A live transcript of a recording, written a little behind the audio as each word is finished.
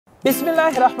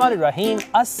Bismillahirrahmanirrahim.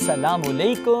 Assalamu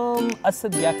alaikum.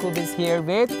 Asad Yaqub is here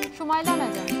with Shumaila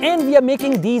Madam. And we are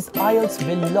making these IELTS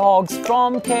vlogs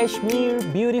from Kashmir.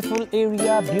 Beautiful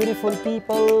area, beautiful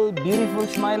people, beautiful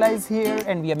Shumaila is here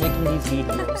and we are making these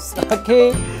videos.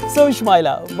 Okay, so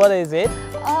Shumaila, what is it?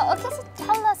 Okay, so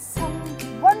tell us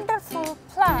some wonderful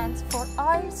plans for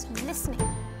IELTS listening.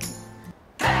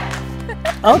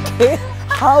 Okay,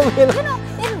 how will... You know,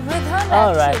 in rhythm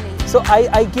All right. actually. So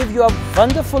I give you a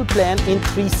wonderful plan in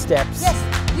 3 steps.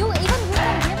 Yes, you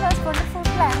can give us wonderful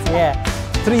plans. Yeah,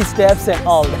 3 steps and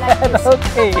all that.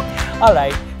 Okay, all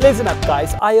right. Listen up,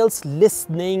 guys. IELTS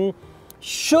listening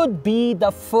should be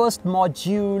the first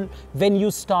module when you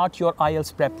start your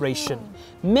IELTS preparation.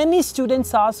 Many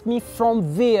students ask me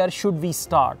from where should we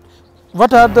start.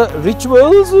 What are the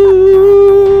rituals?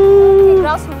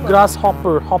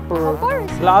 Grasshopper.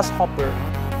 Grasshopper.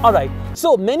 All right.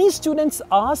 So many students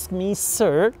ask me,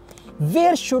 sir,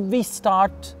 where should we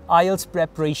start IELTS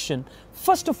preparation?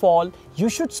 First of all, you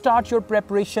should start your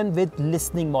preparation with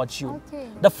listening module. Okay.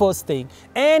 The first thing.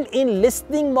 And in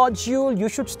listening module, you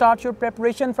should start your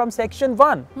preparation from section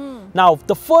 1. Now,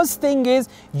 the first thing is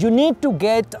you need to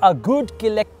get a good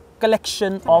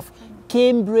collection of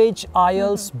Cambridge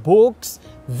IELTS books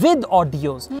with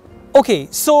audios. Okay,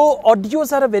 so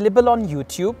audios are available on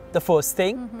YouTube, the first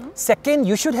thing. Second,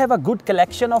 you should have a good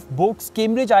collection of books,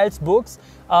 Cambridge IELTS books,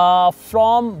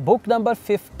 from book number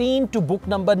 15 to book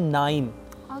number 9.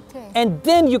 Okay. And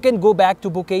then you can go back to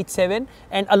book 8, 7.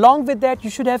 And along with that, you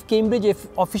should have Cambridge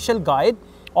official guide.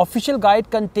 Official guide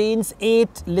contains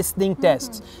 8 listening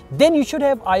tests. Then you should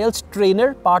have IELTS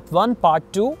trainer, part 1,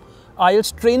 part 2.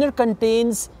 IELTS trainer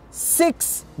contains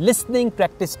 6 listening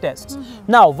practice tests.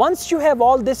 Now, once you have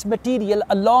all this material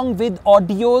along with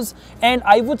audios, and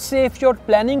I would say if you're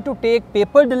planning to take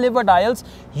paper delivered IELTS,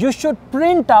 you should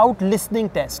print out listening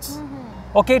tests.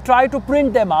 Okay, try to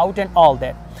print them out and all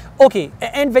that. Okay,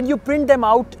 and when you print them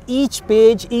out, each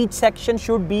page, each section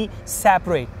should be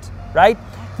separate, right?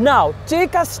 Now,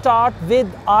 take a start with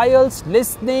IELTS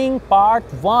listening part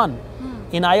 1.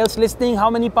 In IELTS listening, how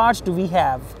many parts do we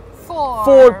have?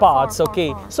 4 parts.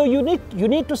 Okay, so you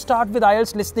need to start with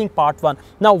IELTS listening part 1.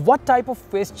 Now, what type of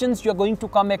questions you're going to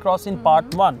come across in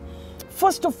part 1?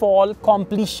 First of all,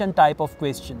 completion type of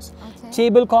questions. Okay.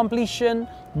 Table completion,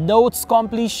 notes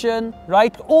completion,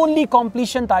 right? Only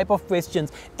completion type of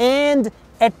questions. And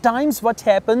at times what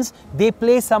happens, they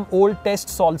play some old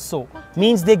tests also.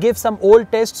 Means they give some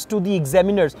old tests to the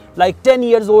examiners, like 10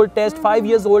 years old test, 5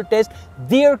 years old test.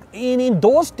 There, in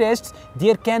those tests,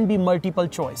 there can be multiple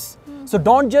choice. So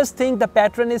don't just think the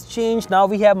pattern is changed, now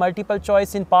we have multiple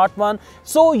choice in part 1.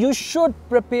 So you should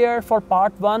prepare for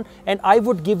part 1 and I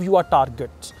would give you a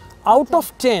target. Out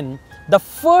of 10, the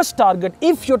first target,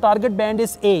 if your target band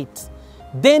is 8,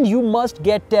 then you must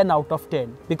get 10 out of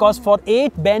 10. Because for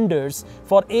 8 banders,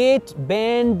 for 8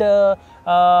 band,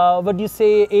 what do you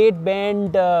say, 8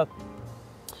 band,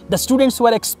 the students who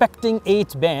are expecting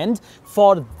 8 band,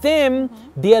 for them,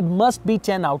 there must be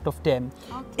 10 out of 10.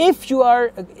 Okay. If you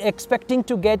are expecting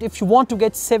to get, if you want to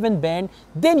get 7 band,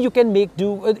 then you can make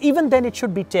do, even then it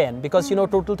should be 10 because you know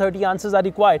total 30 answers are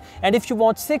required. And if you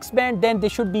want 6 band, then there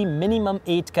should be minimum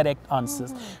 8 correct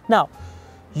answers. Now,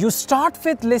 you start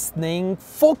with listening,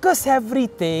 focus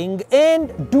everything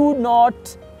and do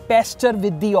not pester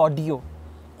with the audio.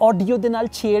 Audio de naal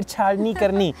chhed-chhad nahi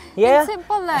karni. Yeah? In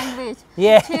simple language.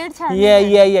 Yeah.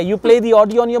 Yeah. You play the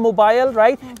audio on your mobile,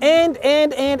 right? And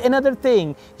another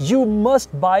thing, you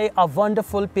must buy a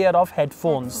wonderful pair of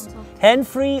headphones.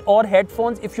 Hand-free or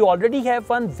headphones. If you already have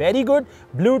one, very good.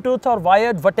 Bluetooth or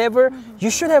wired, whatever. You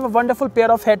should have a wonderful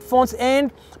pair of headphones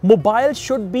and mobile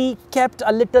should be kept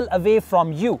a little away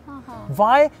from you.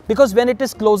 Why? Because when it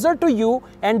is closer to you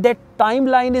and that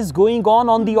timeline is going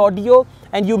on the audio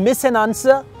and you miss an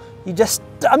answer, you just,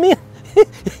 I mean,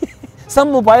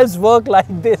 some mobiles work like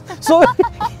this. So,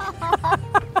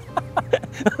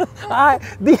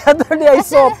 the other day I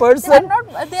saw a person.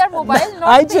 They are mobile, not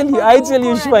I tell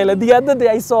you, Shumaila, the other day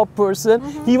I saw a person,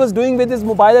 he was doing with his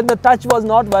mobile and the touch was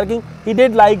not working. He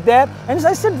did like that. And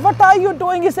I said, what are you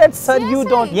doing? He said, sir, you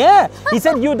don't. Yeah. He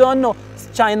said, you don't know.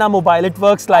 China mobile, it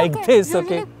works like this.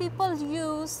 Usually okay. People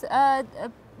use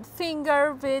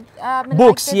finger with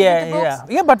books. Like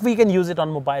Yeah, but we can use it on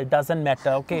mobile, doesn't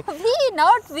matter. Okay.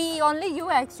 We only you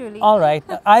actually. All right,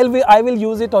 I will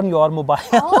use it on your mobile.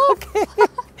 Oh. Okay.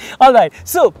 All right,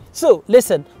 so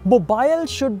listen, mobile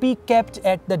should be kept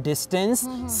at the distance.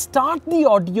 Start the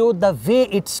audio the way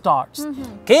it starts.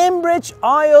 Cambridge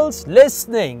IELTS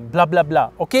listening, blah, blah,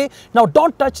 blah. Okay, now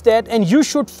don't touch that, and you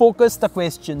should focus the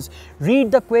questions.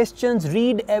 Read the questions,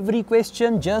 read every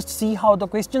question, just see how the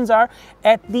questions are.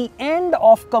 At the end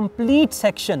of complete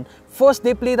section, first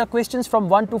they play the questions from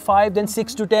 1 to 5, then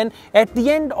 6 to 10. At the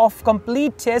end of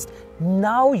complete test,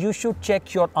 now you should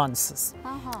check your answers.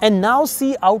 And now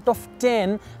see out of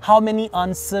 10 how many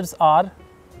answers are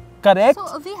correct.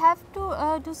 So we have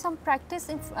to do some practice.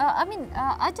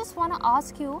 I just want to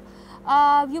ask you,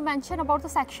 you mentioned about the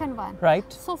section 1.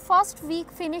 Right. So first we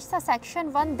finish the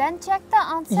section 1, then check the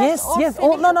answers. Yes, yes.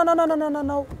 Oh,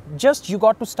 no. Just you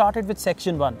got to start it with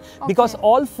section 1. Because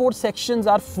all 4 sections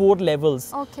are 4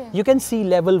 levels. Okay. You can see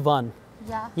level 1.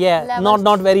 Yeah, level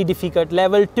not very difficult.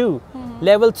 Level 2,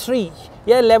 level 3.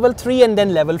 Yeah, level 3 and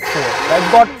then level 4. Right?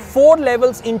 Got 4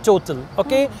 levels in total.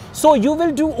 Okay. So you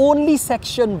will do only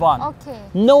section 1. Okay.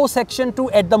 No section 2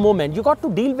 at the moment. You got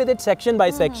to deal with it section by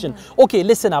section. Okay,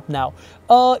 listen up now.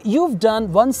 You've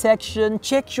done one section.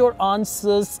 Check your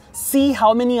answers. See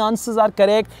how many answers are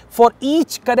correct. For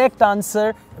each correct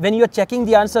answer, when you are checking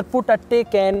the answer, put a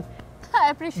tick and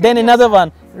I appreciate then another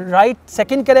one, right?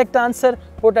 Second correct answer,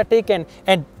 put a tick and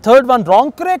third one,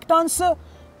 wrong correct answer,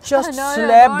 just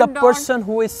slap the person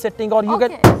who is sitting, or you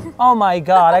get, oh my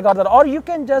God, I got that. Or you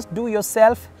can just do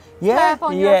yourself, yeah.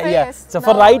 So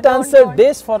for right answer,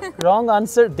 this, for wrong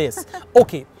answer, this.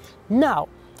 Okay, now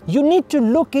you need to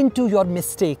look into your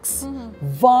mistakes.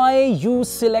 Why you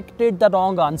selected the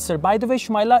wrong answer. By the way,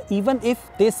 Shumaila, even if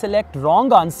they select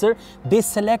wrong answer, they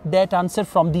select that answer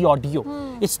from the audio.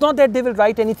 It's not that they will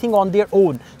write anything on their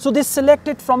own. So they select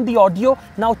it from the audio.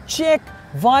 Now check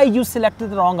why you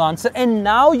selected the wrong answer, and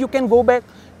now you can go back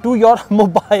to your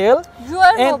mobile.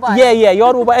 Mobile. Yeah,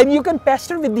 your mobile, and you can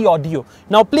pester with the audio.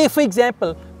 Now play, for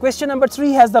example, question number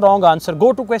 3 has the wrong answer.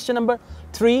 Go to question number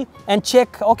 3 and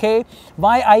check, okay,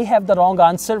 why I have the wrong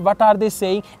answer, what are they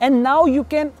saying, and now you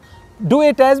can do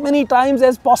it as many times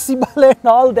as possible and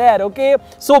all that, okay.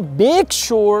 So make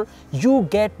sure you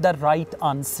get the right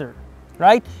answer,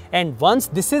 right? And once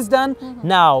this is done,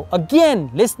 now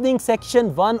again listening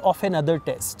section 1 of another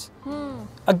test.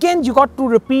 Again you got to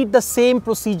repeat the same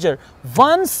procedure.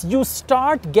 Once you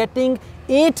start getting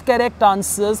 8 correct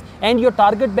answers and your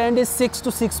target band is 6 to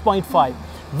 6.5.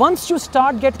 Once you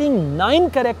start getting 9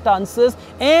 correct answers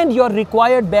and your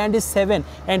required band is 7,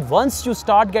 and once you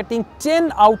start getting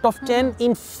 10 out of 10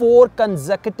 in 4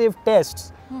 consecutive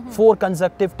tests, 4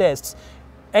 consecutive tests,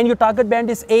 and your target band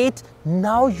is 8,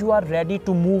 now you are ready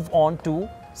to move on to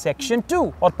section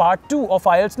 2 or part 2 of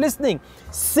IELTS listening.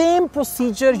 Same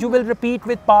procedure you will repeat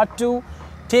with part 2.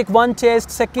 Take one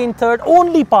test, second, third,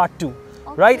 only part 2.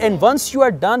 Right? And once you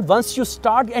are done, once you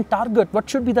start and target, what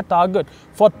should be the target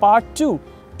for part 2?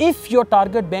 If your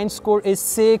target band score is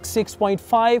 6,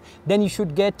 6.5, then you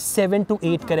should get 7 to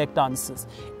 8 correct answers.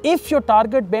 If your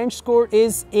target band score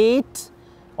is 8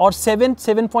 or 7,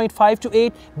 7.5 to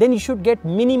 8, then you should get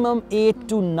minimum 8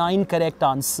 to 9 correct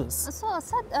answers. So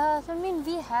Asad,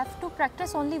 we have to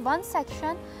practice only one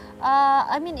section.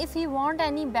 If we want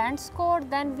any band score,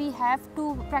 then we have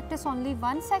to practice only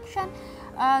one section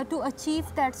to achieve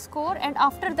that score, and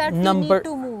after that we need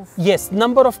to move. Yes,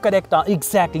 number of correct answers.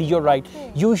 Exactly, you're right.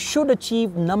 You should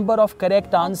achieve number of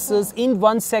correct answers in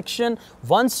one section.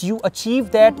 Once you achieve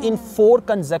that in 4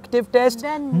 consecutive tests,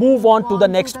 then move on to the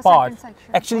next part.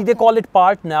 Actually, they call it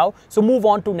part now. So move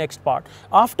on to next part.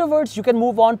 Afterwards, you can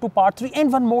move on to part 3.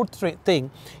 And one more thing,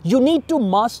 you need to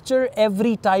master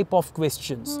every type of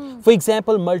questions. For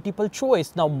example, multiple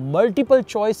choice. Now, multiple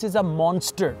choice is a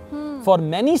monster. For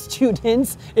many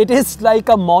students, it is like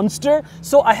a monster.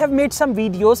 So I have made some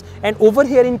videos, and over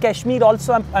here in Kashmir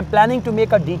also I'm planning to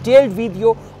make a detailed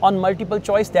video on multiple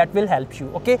choice that will help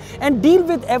you, okay? And deal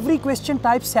with every question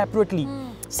type separately.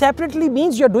 Separately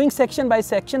means you're doing section by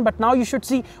section, but now you should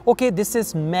see, okay, this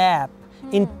is map.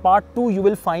 In part 2, you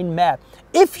will find map.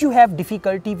 If you have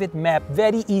difficulty with map,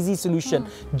 very easy solution.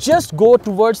 Just go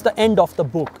towards the end of the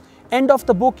book. End of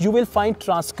the book, you will find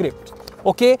transcript.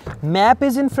 Okay, map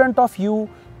is in front of you,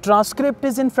 transcript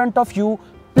is in front of you,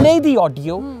 play the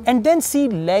audio and then see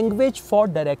language for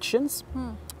directions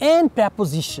and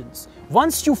prepositions.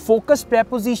 Once you focus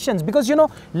prepositions, because you know,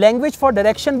 language for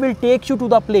direction will take you to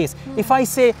the place. If I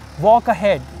say walk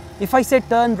ahead, if I say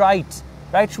turn right,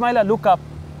 right, Shumaila, look up,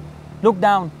 look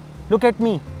down, look at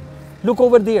me, look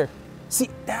over there. See,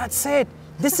 that's it.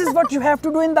 This is what you have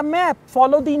to do in the map.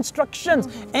 Follow the instructions,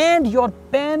 and your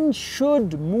pen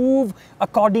should move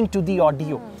according to the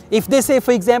audio. If they say,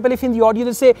 for example, if in the audio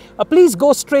they say, please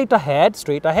go straight ahead,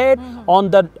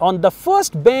 on the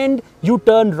first bend, you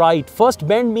turn right. First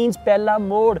bend means pehla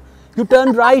mode. You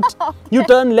turn right, you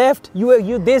turn left,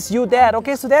 you this, you that.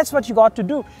 Okay, so that's what you got to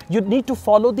do. You need to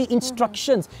follow the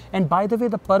instructions. And by the way,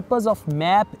 the purpose of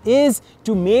map is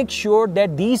to make sure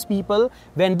that these people,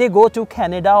 when they go to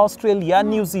Canada, Australia,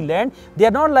 New Zealand, they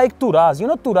are not like Turas. You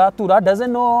know, Tura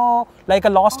doesn't know, like a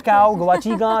lost cow,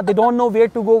 Gwachiga, they don't know where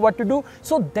to go, what to do.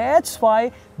 So that's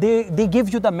why they give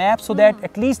you the map, so that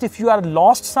at least if you are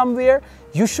lost somewhere,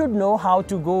 you should know how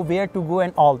to go, where to go,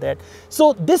 and all that.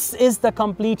 So this is the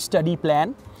complete study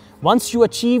plan. Once you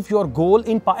achieve your goal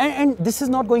in part, and this is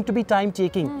not going to be time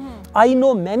taking. I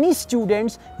know many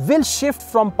students will shift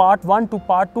from part 1 to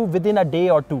part 2 within a day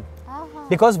or two.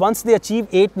 Because once they achieve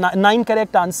 9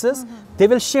 correct answers, they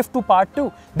will shift to part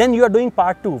 2. Then you are doing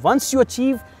part 2. Once you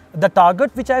achieve the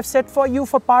target which I have set for you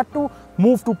for part 2,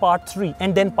 move to part 3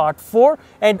 and then part 4.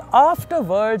 And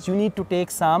afterwards, you need to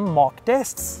take some mock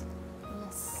tests.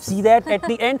 See that at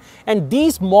the end? And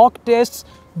these mock tests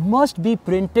must be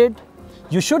printed.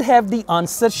 You should have the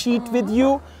answer sheet with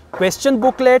you, question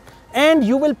booklet, and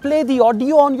you will play the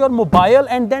audio on your mobile,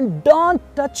 and then don't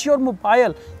touch your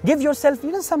mobile. Give yourself,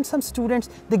 you know, some students,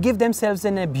 they give themselves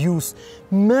an abuse.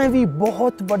 मैं भी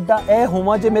बहुत बड़ा ए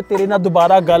होमा जे मैं तेरे ना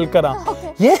दोबारा गल करा.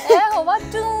 Yeah. ए होमा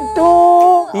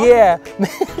too. Yeah.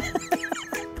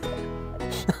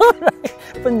 Alright.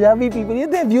 Punjabi people, yeah,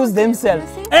 they abuse themselves.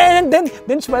 And then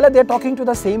Shmaila, they're talking to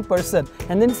the same person.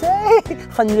 And then say, hey,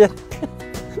 Khanjar.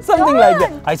 Something like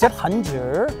that. I said,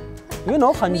 Khanjar. You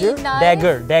know, Khanjar?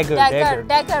 Dagger. Dagger,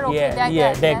 okay,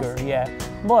 Yeah, dagger, yeah.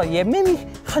 Boy, yeah, maybe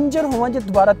Khanjar hua je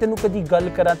dobara tenu kadi gal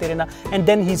kara tere na. And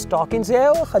then he's talking, say,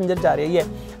 oh, Khanjar ja rahi hai. Yeah,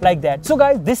 like that. So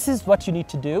guys, this is what you need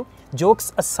to do.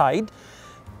 Jokes aside,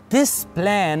 this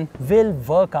plan will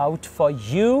work out for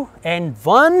you, and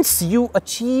once you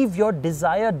achieve your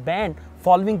desired band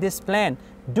following this plan,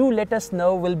 do let us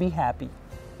know. We'll be happy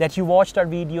that you watched our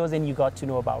videos and you got to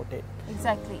know about it.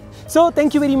 Exactly. So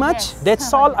thank you very much. Yes.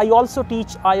 That's all. I also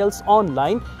teach IELTS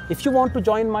online. If you want to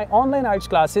join my online IELTS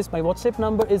classes, my WhatsApp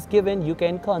number is given. You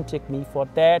can contact me for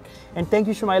that. And thank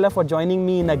you, Shumaila, for joining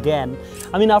me in again.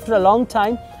 I mean, after a long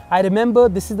time, I remember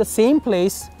this is the same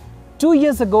place. 2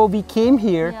 years ago, we came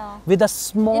here with a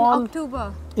small...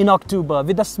 In October,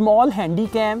 with a small handy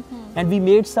cam, and we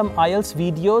made some IELTS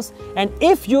videos. And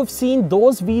if you've seen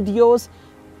those videos,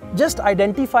 just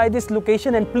identify this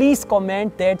location and please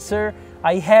comment that, sir,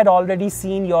 I had already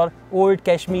seen your old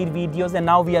Kashmir videos and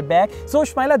now we are back. So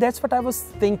Shmaila, that's what I was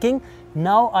thinking.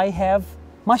 Now I have,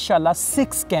 mashallah,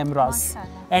 6 cameras.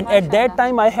 And at that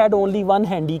time I had only one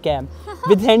handy cam.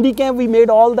 With handy cam we made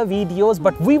all the videos,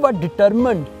 but we were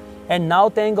determined. And now,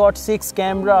 thank God, 6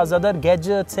 cameras, other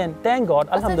gadgets, and thank God,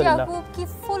 Alhamdulillah. Asad Yaqub ki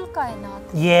full kainat.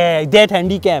 Yeah, that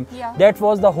handycam. Yeah. That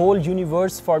was the whole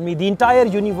universe for me, the entire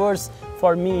universe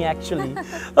for me, actually.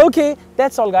 Okay,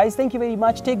 that's all, guys. Thank you very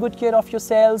much. Take good care of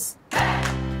yourselves.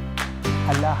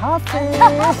 Allah Hafiz.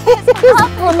 I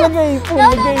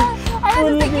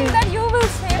was thinking that you will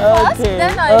say first,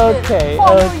 then I will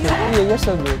follow you. Yeah, you're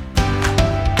so good.